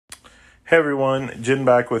Hey everyone, Jin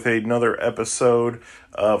back with another episode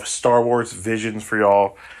of Star Wars Visions for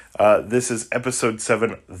y'all. This is episode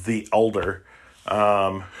 7, The Elder.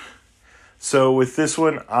 So with this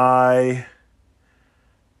one,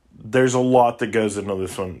 there's a lot that goes into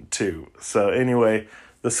this one too. So anyway,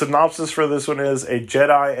 the synopsis for this one is: a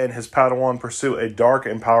Jedi and his Padawan pursue a dark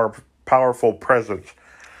and powerful presence.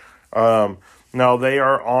 Now they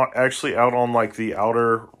are actually out on like the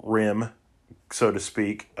outer rim, so to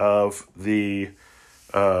speak, of the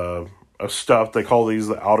of stuff. They call these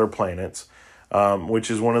the outer planets, which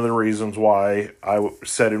is one of the reasons why I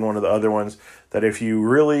said in one of the other ones that if you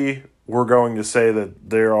really were going to say that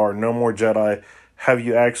there are no more Jedi, have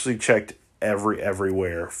you actually checked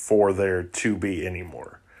everywhere for there to be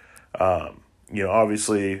anymore?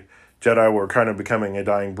 Obviously Jedi were kind of becoming a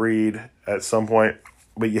dying breed at some point,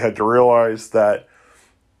 but you had to realize that,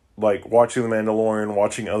 like watching The Mandalorian,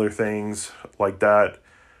 watching other things like that,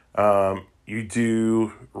 you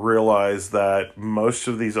do realize that most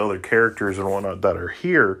of these other characters and whatnot that are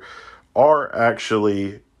here are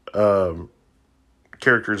actually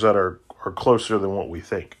characters that are closer than what we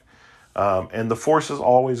think. And the Force is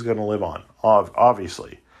always going to live on,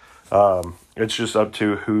 obviously. It's just up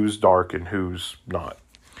to who's dark and who's not.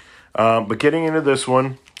 But getting into this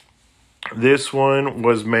one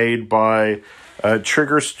was made by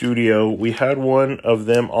Trigger Studio. We had one of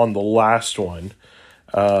them on the last one.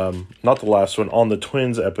 Not the last one, on the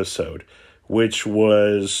Twins episode, which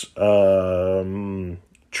was Trigger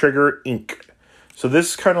Inc. So this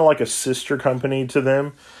is kind of like a sister company to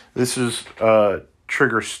them. This is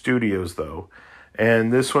Trigger Studios, though.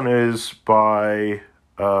 And this one is by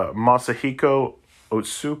Masahiko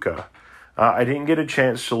Otsuka. I didn't get a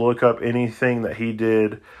chance to look up anything that he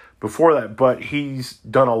did before that, but he's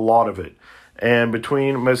done a lot of it. And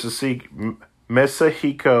between Masahiko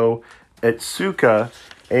Otsuka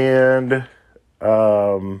and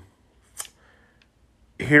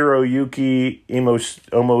Hiroyuki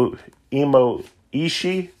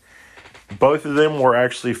Imoishi, both of them were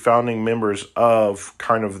actually founding members of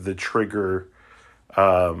kind of the Trigger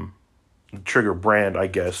brand, I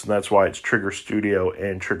guess. And that's why it's Trigger Studio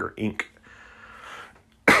and Trigger Inc.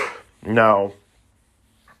 Now,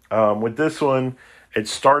 with this one, it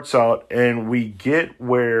starts out and we get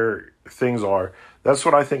where things are. That's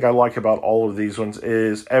what I think I like about all of these ones,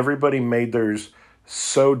 is everybody made theirs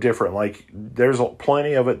so different. Like, there's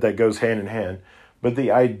plenty of it that goes hand in hand, but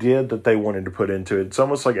the idea that they wanted to put into it, it's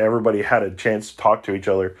almost like everybody had a chance to talk to each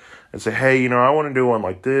other and say, hey, I want to do one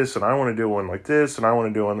like this, and I want to do one like this, and I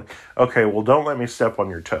want to do one. Okay, well, don't let me step on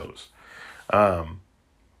your toes.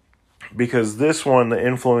 Because this one, the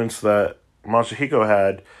influence that Masahiko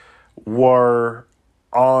had were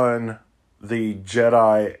on the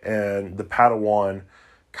Jedi and the Padawan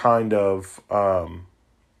kind of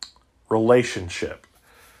relationship.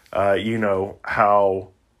 How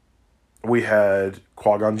we had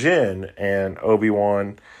Qui-Gon Jinn and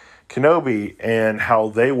Obi-Wan Kenobi, and how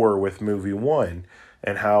they were with movie 1,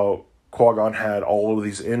 and how Qui-Gon had all of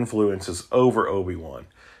these influences over Obi-Wan.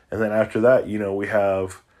 And then after that, we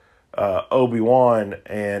have Obi-Wan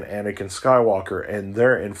and Anakin Skywalker and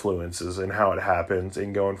their influences and how it happens,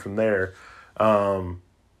 and going from there.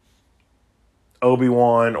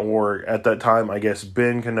 Obi-Wan, or at that time, I guess,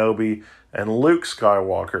 Ben Kenobi and Luke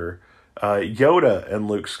Skywalker, Yoda and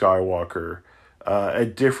Luke Skywalker,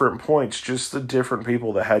 at different points, just the different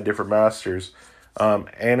people that had different masters,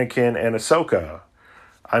 Anakin and Ahsoka.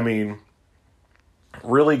 I mean,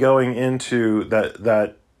 really going into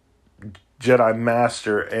that Jedi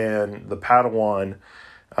Master and the Padawan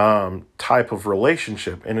type of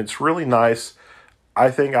relationship. And it's really nice. I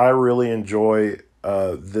think I really enjoy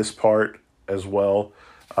this part as well.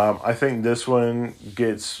 I think this one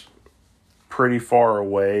gets pretty far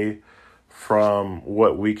away from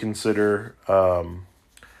what we consider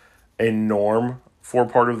a norm for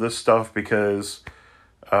part of this stuff, because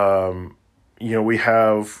we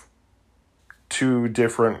have two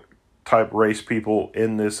different type race people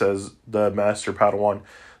in this as the Master Padawan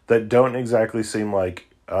that don't exactly seem like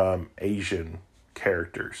Asian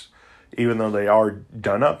characters, even though they are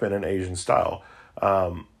done up in an Asian style,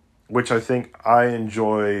 which I think I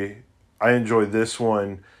enjoy this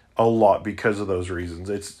one a lot because of those reasons.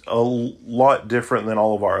 It's a lot different than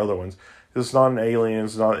all of our other ones. It's not an alien.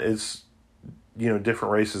 It's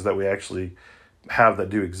different races that we actually have that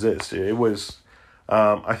do exist. It was,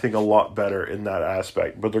 I think, a lot better in that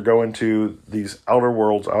aspect. But they're going to these outer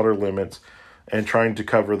worlds, outer limits, and trying to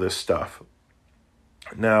cover this stuff.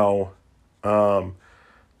 Now, the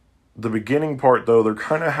beginning part, though, they're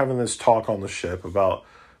kind of having this talk on the ship about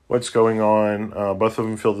what's going on. Both of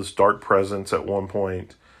them feel this dark presence at one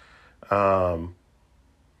point. What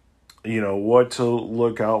to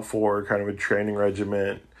look out for, kind of a training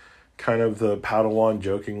regiment, kind of the Padawan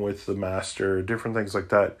joking with the master, different things like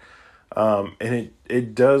that. And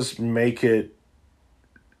it does make it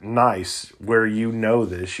nice where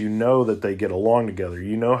this, that they get along together,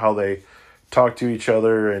 how they talk to each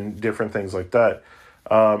other and different things like that.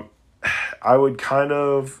 I would kind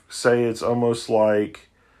of say it's almost like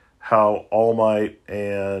how All Might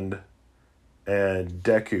and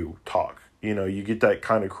Deku talk. You get that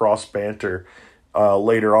kind of cross banter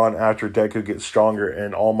later on after Deku gets stronger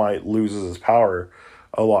and All Might loses his power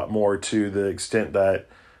a lot more, to the extent that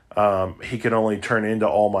he can only turn into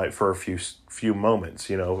All Might for a few moments,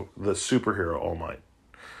 the superhero All Might.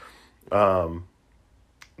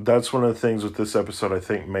 That's one of the things with this episode I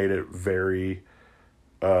think made it very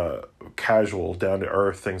casual, down to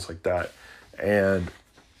earth, things like that. And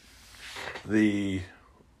the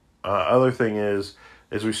other thing is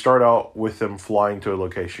we start out with them flying to a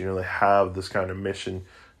location. They have this kind of mission,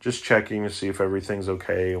 just checking to see if everything's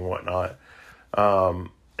okay and whatnot.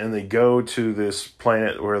 And they go to this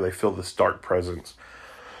planet where they feel this dark presence.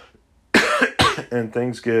 And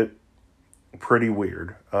things get pretty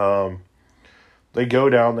weird. They go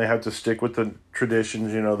down, they have to stick with the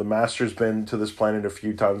traditions. The master's been to this planet a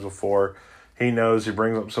few times before. He knows, he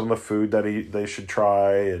brings up some of the food that they should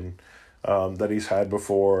try, and that he's had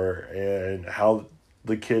before, and how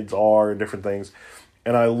the kids are and different things.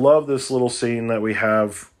 And I love this little scene that we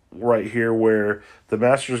have right here where the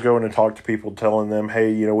master's going to talk to people, telling them,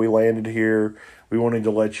 hey, we landed here. We wanted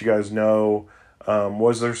to let you guys know.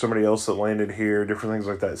 Was there somebody else that landed here? Different things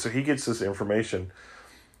like that. So he gets this information.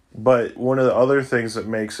 But one of the other things that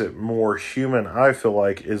makes it more human, I feel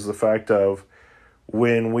like, is the fact of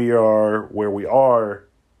when we are where we are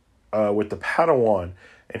with the Padawan,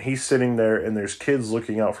 and he's sitting there, and there's kids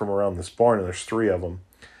looking out from around this barn, and there's 3 of them.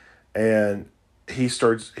 And he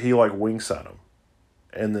winks at them.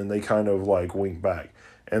 And then they kind of wink back.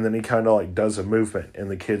 And then he kind of does a movement,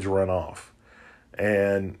 and the kids run off.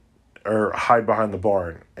 Or hide behind the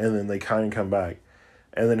barn. And then they kind of come back.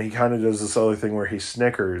 And then he kind of does this other thing where he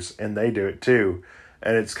snickers, and they do it too.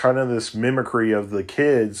 And it's kind of this mimicry of the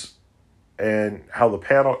kids and how the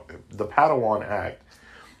Padawan act.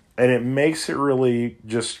 And it makes it really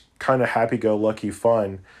just kind of happy-go-lucky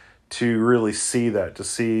fun to really see that. To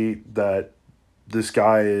see that this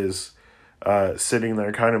guy is sitting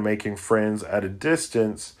there kind of making friends at a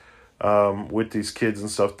distance with these kids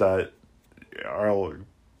and stuff that are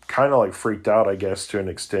kind of freaked out, I guess, to an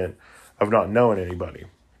extent, of not knowing anybody.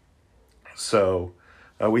 So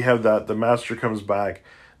we have that. The master comes back.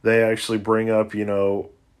 They actually bring up,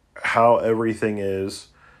 how everything is,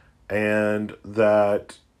 and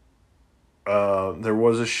that there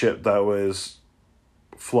was a ship that was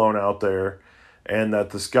flown out there, and that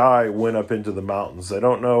this guy went up into the mountains. They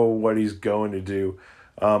don't know what he's going to do.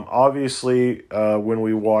 Obviously, when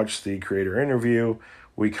we watched the creator interview,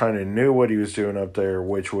 we kind of knew what he was doing up there,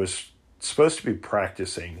 which was supposed to be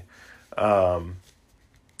practicing.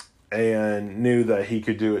 And knew that he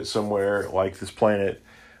could do it somewhere like this planet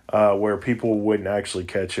where people wouldn't actually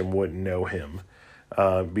catch him, wouldn't know him,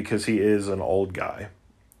 because he is an old guy.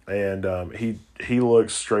 And he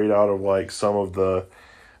looks straight out of some of the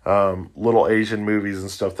little Asian movies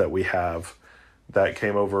and stuff that we have that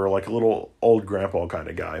came over, like a little old grandpa kind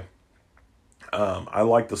of guy. I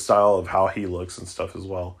like the style of how he looks and stuff as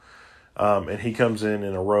well. And he comes in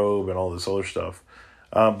a robe and all this other stuff.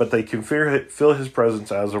 But they can feel his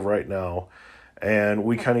presence as of right now. And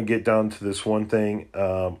we kind of get down to this one thing.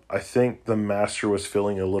 I think the master was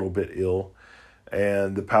feeling a little bit ill.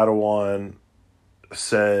 And the Padawan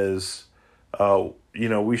says,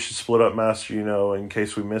 we should split up, master, in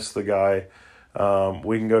case we miss the guy.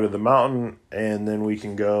 We can go to the mountain, and then we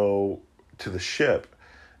can go to the ship.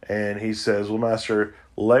 And he says, well, master,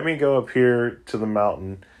 let me go up here to the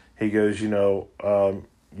mountain. He goes,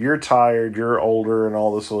 you're tired, you're older, and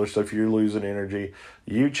all this other stuff. You're losing energy.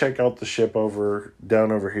 You check out the ship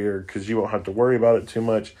down over here, because you won't have to worry about it too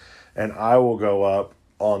much. And I will go up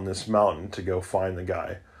on this mountain to go find the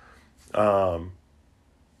guy.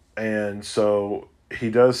 And so he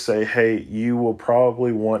does say, hey, you will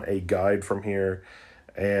probably want a guide from here,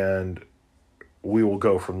 and we will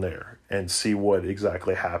go from there and see what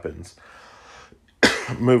exactly happens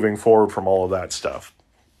moving forward from all of that stuff.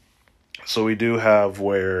 So we do have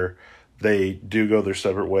where they do go their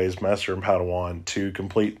separate ways, Master and Padawan, to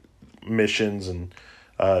complete missions and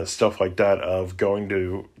stuff like that, of going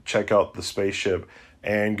to check out the spaceship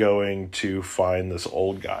and going to find this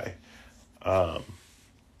old guy.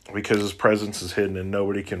 Because his presence is hidden and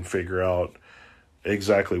nobody can figure out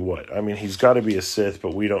exactly what. I mean, he's got to be a Sith,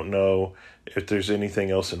 but we don't know if there's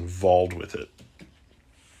anything else involved with it.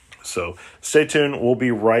 So stay tuned. We'll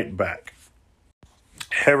be right back.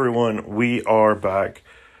 Hey everyone, we are back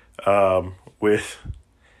with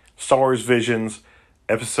Star Wars Visions,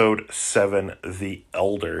 Episode 7, The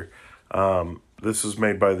Elder. This is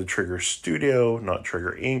made by the Trigger Studio, not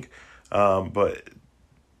Trigger Inc., but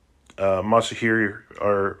Masahiko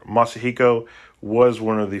was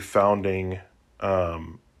one of the founding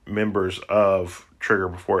members of Trigger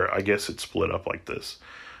before, I guess, it split up like this.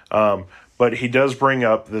 But he does bring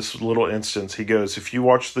up this little instance. He goes, if you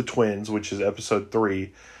watch The Twins, which is episode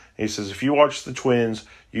 3, he says, if you watch The Twins,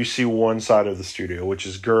 you see one side of the studio, which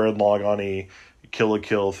is Gurren Lagann, Kill la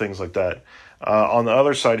Kill, things like that. On the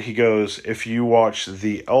other side, he goes, if you watch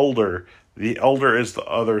The Elder is the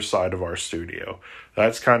other side of our studio.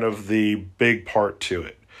 That's kind of the big part to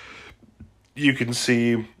it. You can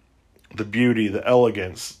see the beauty, the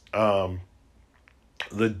elegance,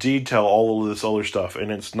 the detail, all of this other stuff,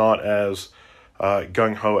 and it's not as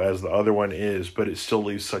gung-ho as the other one is, but it still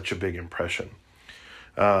leaves such a big impression.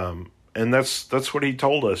 And that's what he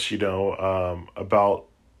told us, about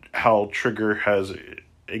how Trigger has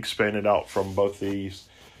expanded out from both these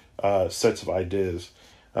sets of ideas.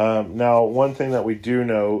 Now, one thing that we do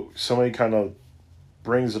know, somebody kind of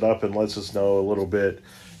brings it up and lets us know a little bit,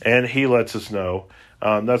 and he lets us know.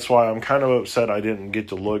 That's why I'm kind of upset I didn't get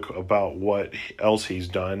to look about what else he's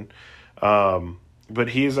done. But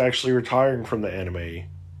he is actually retiring from the anime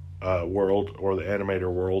world, or the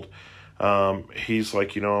animator world. He's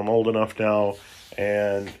like, I'm old enough now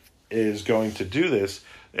and is going to do this.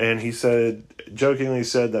 And he jokingly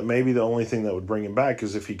said that maybe the only thing that would bring him back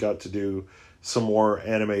is if he got to do some more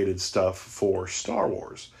animated stuff for Star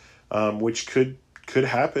Wars, which could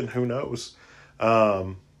happen. Who knows?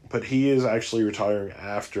 But he is actually retired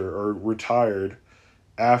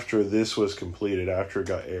after this was completed, after it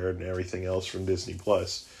got aired and everything else from Disney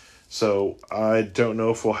Plus. So I don't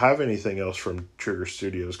know if we'll have anything else from Trigger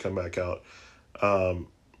Studios come back out,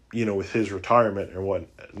 with his retirement and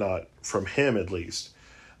whatnot, from him at least.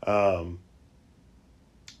 But,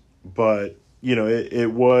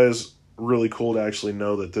 it was really cool to actually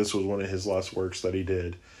know that this was one of his last works that he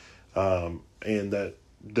did, and that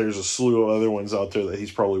there's a slew of other ones out there that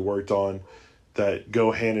he's probably worked on that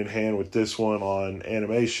go hand in hand with this one on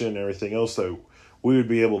animation and everything else that we would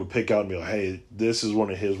be able to pick out and be like, hey, this is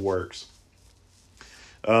one of his works.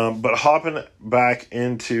 But hopping back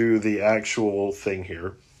into the actual thing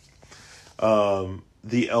here,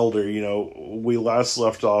 the Elder, we last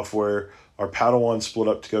left off where our Padawan split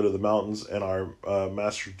up to go to the mountains and our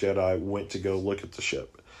Master Jedi went to go look at the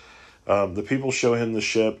ship. The people show him the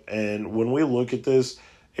ship, and when we look at this,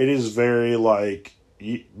 it is very like,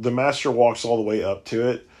 the Master walks all the way up to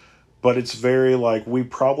it, but it's very like, we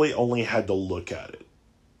probably only had to look at it.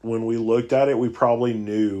 When we looked at it, we probably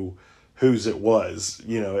knew whose it was.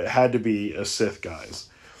 It had to be a Sith guy's,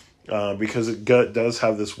 because it does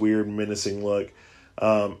have this weird menacing look.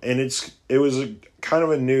 And it was a kind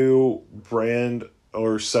of a new brand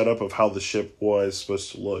or setup of how the ship was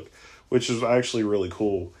supposed to look, which is actually really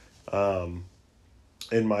cool,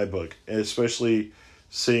 in my book, and especially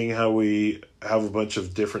seeing how we have a bunch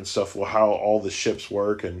of different stuff, how all the ships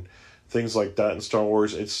work and things like that in Star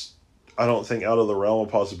Wars. It's, I don't think, out of the realm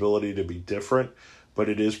of possibility to be different, but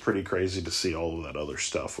it is pretty crazy to see all of that other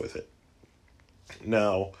stuff with it.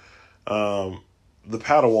 Now, the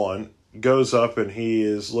Padawan goes up and he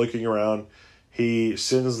is looking around. He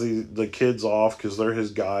sends the kids off because they're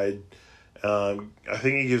his guide. I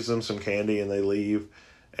think he gives them some candy and they leave.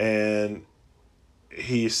 And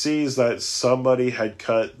he sees that somebody had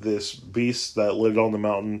cut this beast that lived on the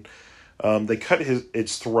mountain. They cut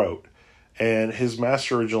its throat. And his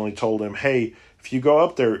master originally told him, hey, if you go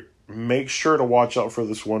up there, make sure to watch out for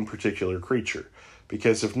this one particular creature.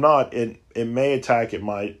 Because if not, it may attack. It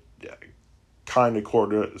might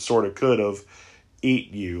sort of could have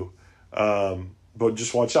eat you. But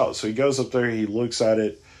just watch out. So he goes up there, he looks at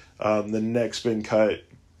it. The neck's been cut,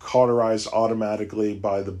 cauterized automatically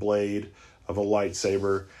by the blade of a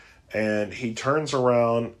lightsaber. And he turns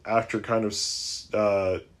around after kind of,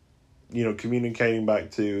 communicating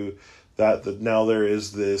back to that now there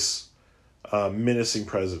is this menacing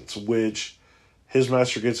presence, which his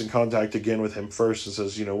master gets in contact again with him first and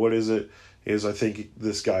says, what is it? I think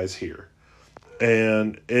this guy's here.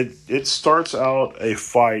 And it starts out a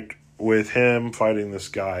fight with him fighting this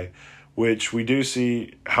guy, which we do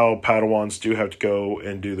see how Padawans do have to go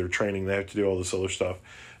and do their training. They have to do all this other stuff.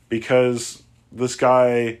 Because this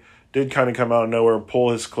guy did kind of come out of nowhere,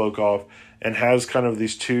 pull his cloak off, and has kind of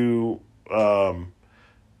these two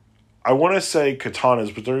I want to say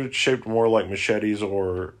katanas, but they're shaped more like machetes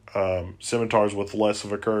or scimitars with less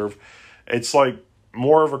of a curve. It's like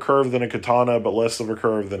more of a curve than a katana, but less of a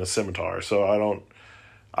curve than a scimitar. So I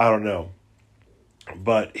don't know.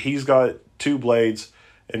 But he's got two blades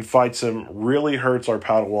and fights him, really hurts our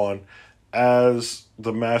Padawan as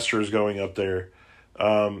the master is going up there.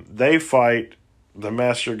 They fight, the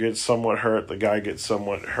master gets somewhat hurt, the guy gets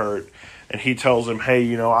somewhat hurt, and he tells him, hey,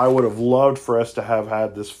 you know, I would have loved for us to have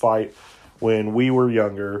had this fight when we were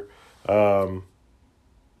younger,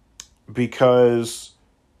 because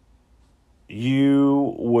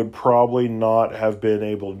you would probably not have been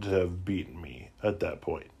able to have beaten me at that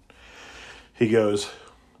point. He goes,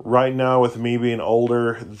 right now with me being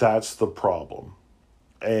older, that's the problem.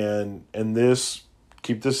 And this,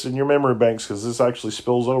 keep this in your memory banks, because this actually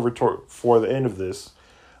spills over for the end of this.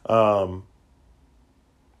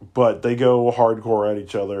 But they go hardcore at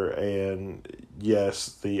each other, and yes,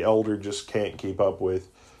 the elder just can't keep up with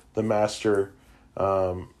the master,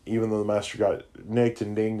 even though the master got nicked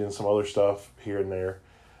and dinged and some other stuff here and there.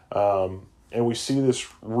 And we see this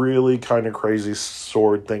really kind of crazy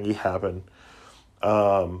sword thingy happen.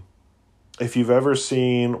 If you've ever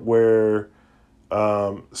seen where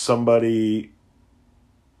somebody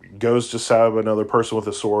goes to stab another person with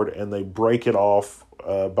a sword and they break it off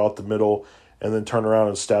about the middle and then turn around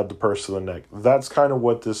and stab the person in the neck, that's kind of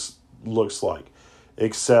what this looks like.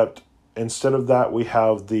 Except instead of that, we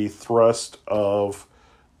have the thrust of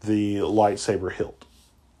the lightsaber hilt.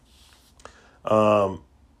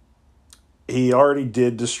 He already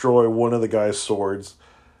did destroy one of the guy's swords.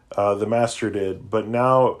 The master did, but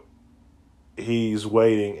now he's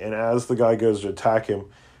waiting, and as the guy goes to attack him,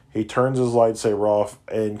 he turns his lightsaber off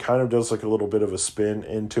and kind of does like a little bit of a spin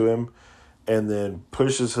into him, and then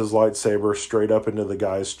pushes his lightsaber straight up into the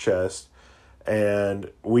guy's chest,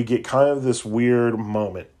 and we get kind of this weird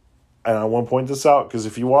moment. And I want to point this out because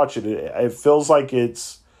if you watch it, it feels like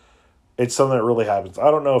it's something that really happens.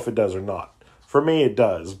 I don't know if it does or not. For me, it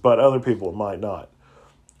does, but other people it might not.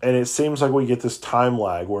 And it seems like we get this time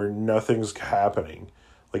lag where nothing's happening.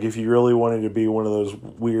 Like, if you really wanted to be one of those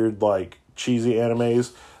weird, like, cheesy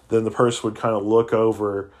animes, then the person would kind of look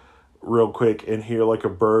over real quick and hear, like, a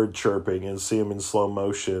bird chirping and see them in slow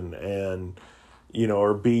motion and, you know,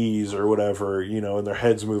 or bees or whatever, you know, and their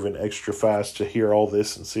heads moving extra fast to hear all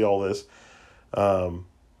this and see all this.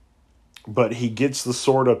 But he gets the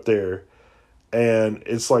sword up there, and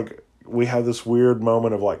it's like we have this weird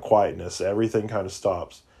moment of, like, quietness. Everything kind of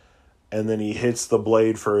stops. And then he hits the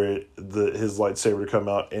blade for his lightsaber to come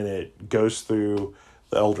out, and it goes through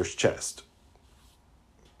the elder's chest,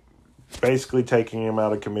 basically taking him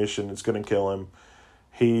out of commission. It's going to kill him.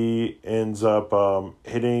 He ends up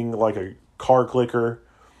hitting like a car clicker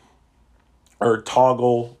or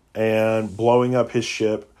toggle and blowing up his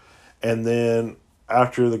ship. And then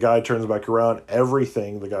after the guy turns back around,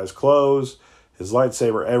 everything, the guy's clothes, his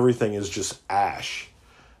lightsaber, everything is just ash.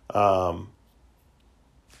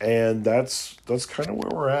 And that's kind of where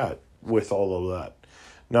we're at with all of that.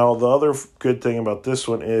 Now, the other good thing about this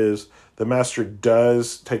one is the master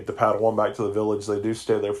does take the Padawan back to the village. They do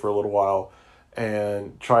stay there for a little while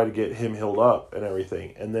and try to get him healed up and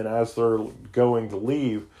everything. And then as they're going to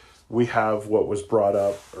leave, we have what was brought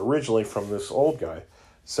up originally from this old guy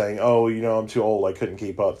saying, oh, you know, I'm too old, I couldn't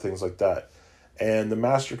keep up, things like that. And the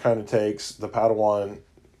master kind of takes the Padawan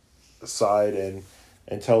aside and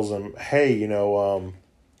tells him, hey, you know,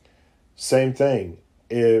 same thing.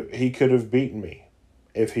 If he could have beaten me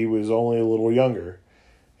if he was only a little younger.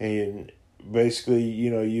 And basically,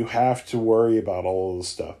 you know, you have to worry about all of this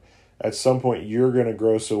stuff. At some point, you're going to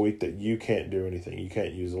grow so weak that you can't do anything. You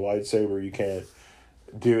can't use a lightsaber. You can't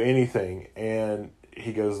do anything. And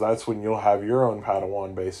he goes, that's when you'll have your own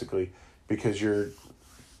Padawan, basically, because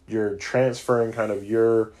you're transferring kind of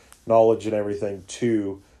your knowledge and everything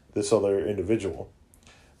to this other individual.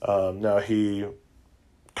 Now, he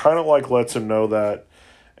kind of like lets him know that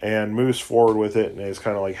and moves forward with it, and is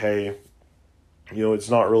kind of like, hey, you know, it's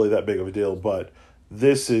not really that big of a deal, but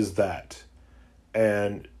this is that.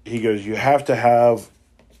 And he goes, you have to have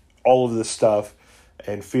all of this stuff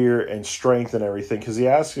and fear and strength and everything, because he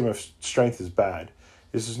asks him if strength is bad.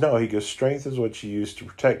 He says, no. He goes, strength is what you use to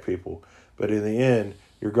protect people, but in the end,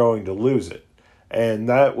 you're going to lose it. And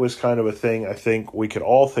that was kind of a thing I think we could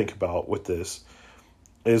all think about with this,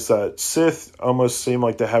 is that Sith almost seem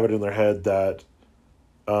like they have it in their head that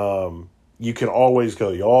you can always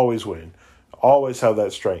go, you always win, always have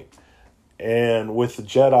that strength. And with the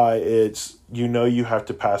Jedi, it's, you know, you have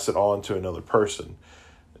to pass it on to another person.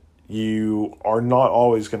 You are not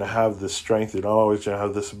always going to have this strength. You're not always going to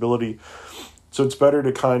have this ability. So it's better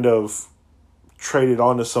to kind of traded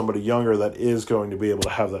on to somebody younger that is going to be able to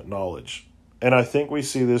have that knowledge. And I think we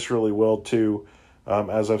see this really well too,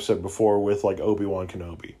 as I've said before, with like Obi-Wan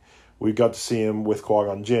Kenobi. We got to see him with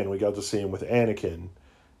Qui-Gon Jinn. We got to see him with Anakin.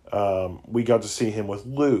 We got to see him with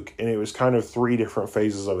Luke. And it was kind of 3 different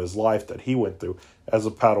phases of his life that he went through as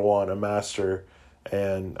a Padawan, a master,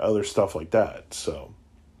 and other stuff like that. So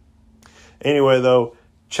anyway, though,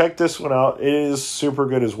 check this one out. It is super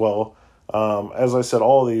good as well. As I said,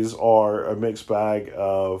 all of these are a mixed bag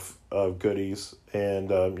of goodies, and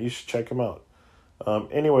you should check them out.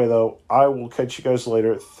 Anyway, though, I will catch you guys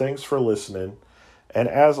later. Thanks for listening. And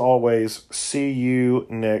as always, see you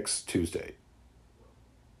next Tuesday.